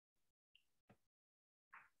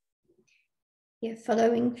You're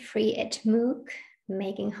following Free Ed MOOC,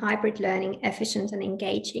 making hybrid learning efficient and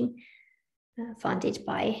engaging, funded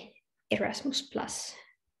by Erasmus Plus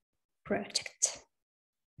project.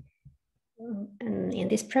 And in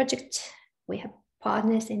this project, we have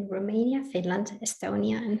partners in Romania, Finland,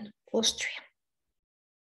 Estonia, and Austria.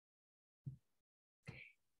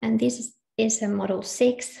 And this is a Model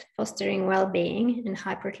 6, fostering well-being in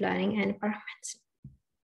hybrid learning environments.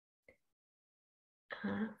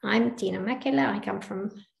 I'm Tiina Mäkelä. I come from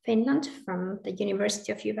Finland, from the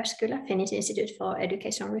University of Jyväskylä, Finnish Institute for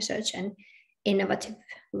Educational Research and Innovative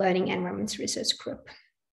Learning Environments Research Group.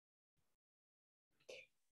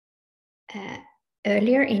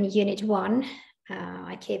 Earlier in Unit 1,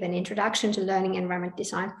 I gave an introduction to learning environment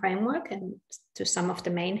design framework and to some of the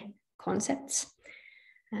main concepts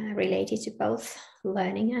related to both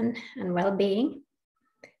learning and well-being.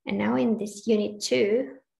 And now in this Unit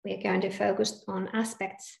 2, we are going to focus on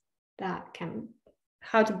aspects that can,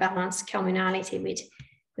 how to balance communality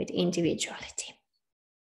with individuality.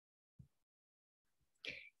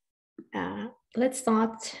 Let's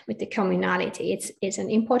start with the communality. It's an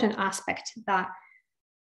important aspect that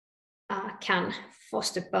can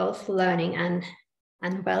foster both learning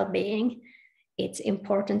and well-being. It's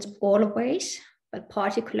important always, but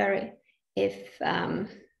particularly if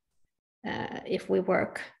we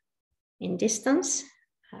work in distance,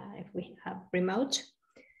 if we have remote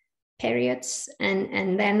periods,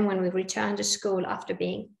 and then when we return to school after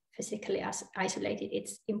being physically isolated,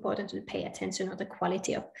 it's important to pay attention to the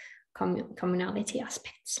quality of communality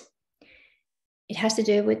aspects. It has to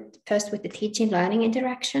do first with the teaching learning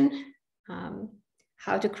interaction,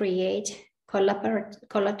 how to create collaborative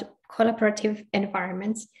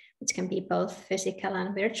environments, which can be both physical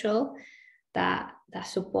and virtual, that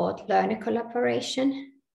support learner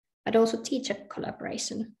collaboration, but also teacher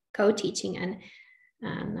collaboration, co-teaching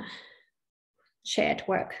and shared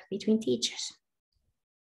work between teachers.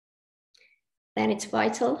 Then it's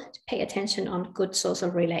vital to pay attention on good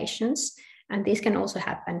social relations, and this can also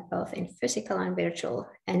happen both in physical and virtual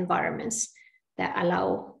environments that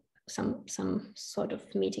allow some sort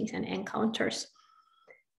of meetings and encounters.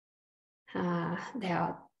 There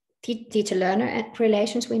are teacher-learner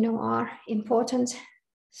relations we know are important.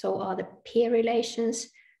 So are the peer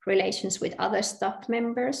relations with other staff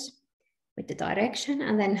members, with the direction,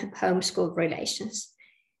 and then homeschool relations.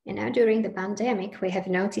 And now during the pandemic, we have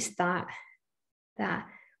noticed that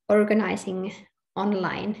organizing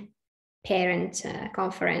online parent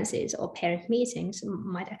conferences or parent meetings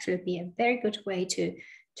might actually be a very good way to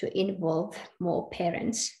involve more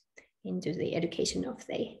parents into the education of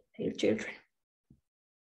their children.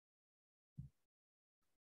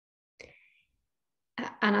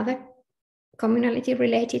 Another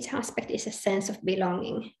communality-related aspect is a sense of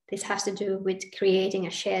belonging. This has to do with creating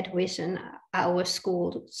a shared vision, our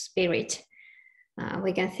school spirit.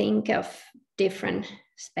 We can think of different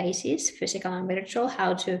spaces, physical and virtual,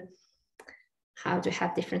 how to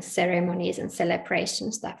have different ceremonies and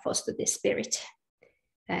celebrations that foster this spirit.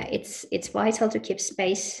 It's vital to keep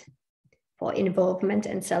space for involvement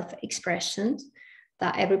and self-expression,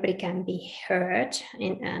 that everybody can be heard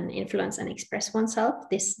and influence and express oneself.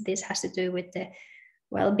 This has to do with the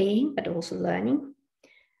well-being, but also learning.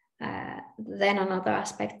 Then another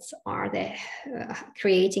aspects are the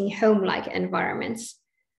creating home-like environments,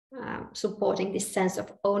 supporting this sense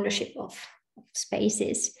of ownership of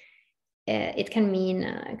spaces. It can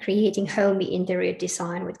mean creating homey interior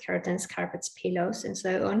design with curtains, carpets, pillows, and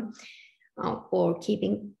so on, or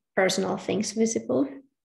keeping personal things visible.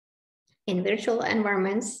 In virtual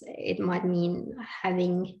environments, it might mean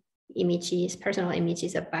having images, personal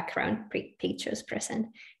images of background pictures present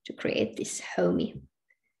to create this homey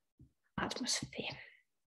atmosphere.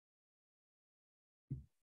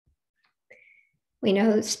 We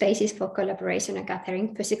know spaces for collaboration and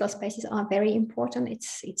gathering, physical spaces are very important.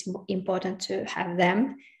 It's important to have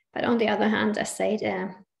them. But on the other hand, as said,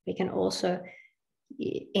 we can also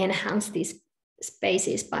enhance these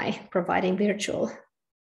spaces by providing virtual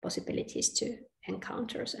possibilities to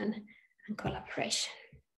encounters and collaboration.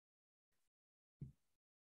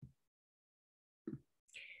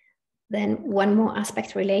 Then one more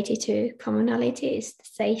aspect related to communality is the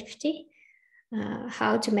safety,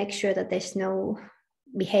 how to make sure that there's no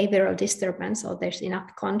behavioral disturbance or there's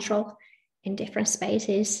enough control in different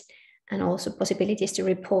spaces, and also possibilities to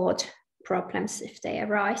report problems if they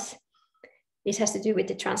arise. This has to do with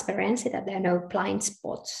the transparency, that there are no blind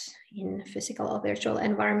spots in physical or virtual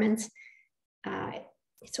environments.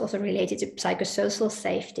 It's also related to psychosocial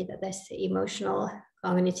safety, that there's emotional,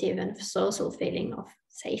 cognitive, and social feeling of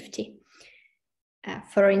safety.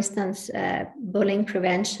 For instance, bullying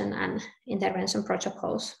prevention and intervention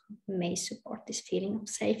protocols may support this feeling of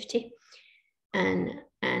safety. And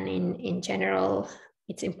in general,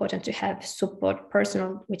 it's important to have support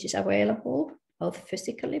personnel which is available both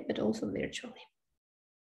physically but also virtually.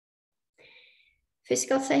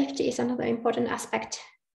 Physical safety is another important aspect,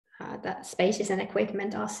 that spaces and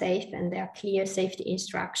equipment are safe and there are clear safety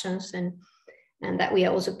instructions, and that we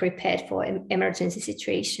are also prepared for emergency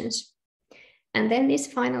situations. And then this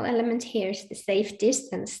final element here is the safe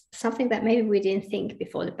distance, something that maybe we didn't think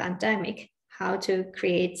before the pandemic, how to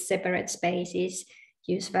create separate spaces,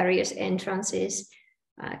 use various entrances,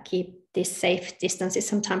 keep this safe distances.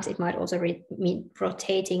 Sometimes it might also mean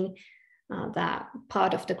rotating, that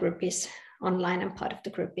part of the group is online and part of the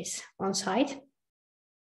group is on site.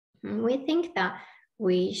 And we think that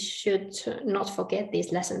we should not forget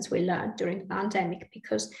these lessons we learned during the pandemic,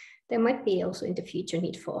 because there might be also in the future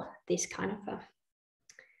need for this kind of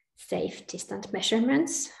safe distant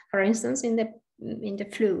measurements, for instance, in the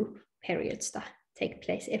flu periods that take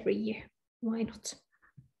place every year. Why not?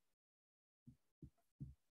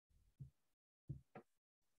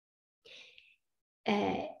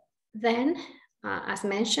 Then, as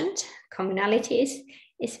mentioned, communality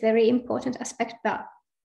is very important aspect, but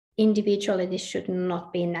individuality should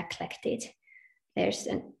not be neglected. It's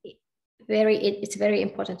very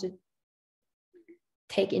important to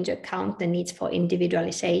take into account the needs for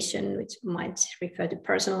individualization, which might refer to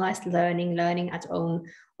personalized learning at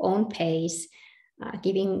own pace,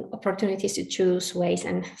 giving opportunities to choose ways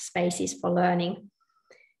and spaces for learning.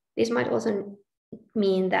 This might also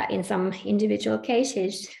mean that in some individual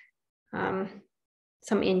cases,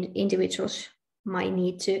 some individuals might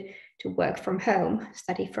need to work from home,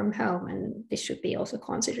 study from home, and this should be also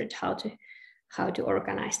considered how to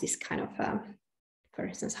organize this kind of, for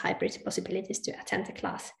instance, hybrid possibilities to attend the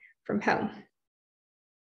class from home.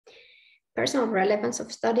 Personal relevance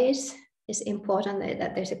of studies is important,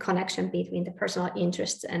 that there's a connection between the personal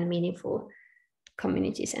interests and meaningful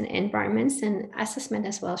communities and environments, and assessment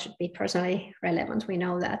as well should be personally relevant. We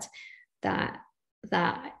know that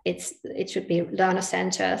it should be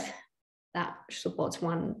learner-centered, that supports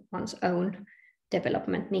one's own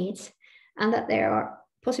development needs, and that there are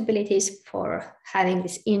possibilities for having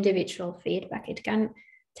this individual feedback. It can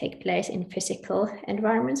take place in physical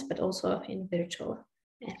environments, but also in virtual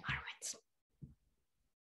environments.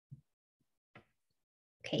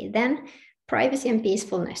 Okay, then privacy and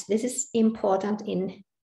peacefulness. This is important in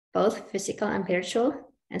both physical and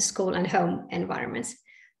virtual and school and home environments.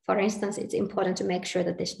 For instance, it's important to make sure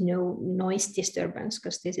that there's no noise disturbance,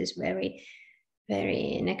 because this is very,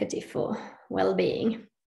 very negative for well-being,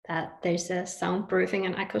 that there's a soundproofing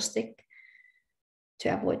and acoustic to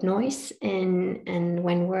avoid noise. And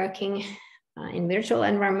when working in virtual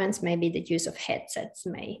environments, maybe the use of headsets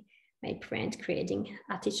may prevent creating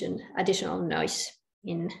additional noise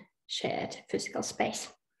in shared physical space.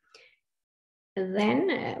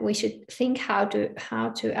 Then we should think how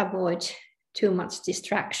to avoid too much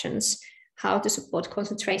distractions, how to support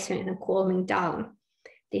concentration and calming down.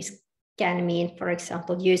 This can mean, for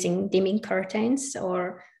example, using dimming curtains,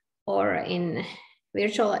 or in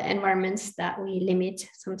virtual environments that we limit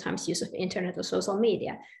sometimes use of internet or social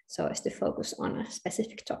media so as to focus on a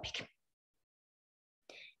specific topic.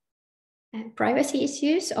 And privacy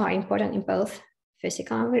issues are important in both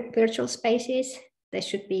physical and virtual spaces. There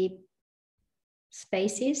should be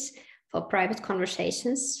spaces for private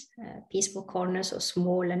conversations, peaceful corners or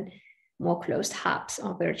small and more closed hubs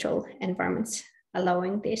or virtual environments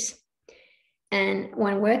allowing this. And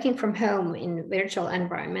when working from home in virtual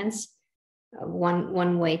environments,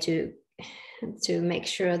 one way to make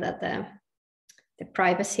sure that the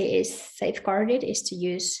privacy is safeguarded is to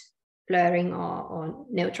use blurring or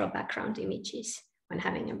neutral background images when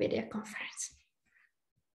having a video conference.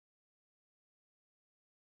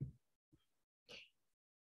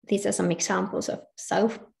 These are some examples of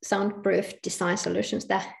soundproof design solutions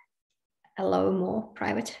that allow more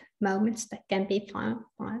private moments that can be found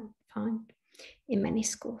in many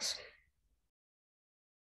schools.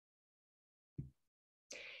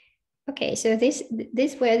 Okay, so these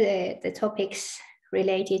were the topics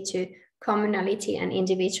related to communality and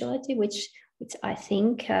individuality, which I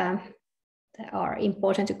think that are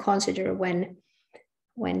important to consider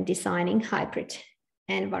when designing hybrid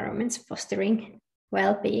environments fostering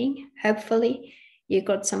well-being. Hopefully you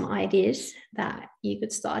got some ideas that you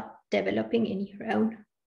could start developing in your own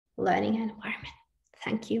learning environment.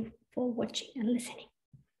 Thank you for watching and listening.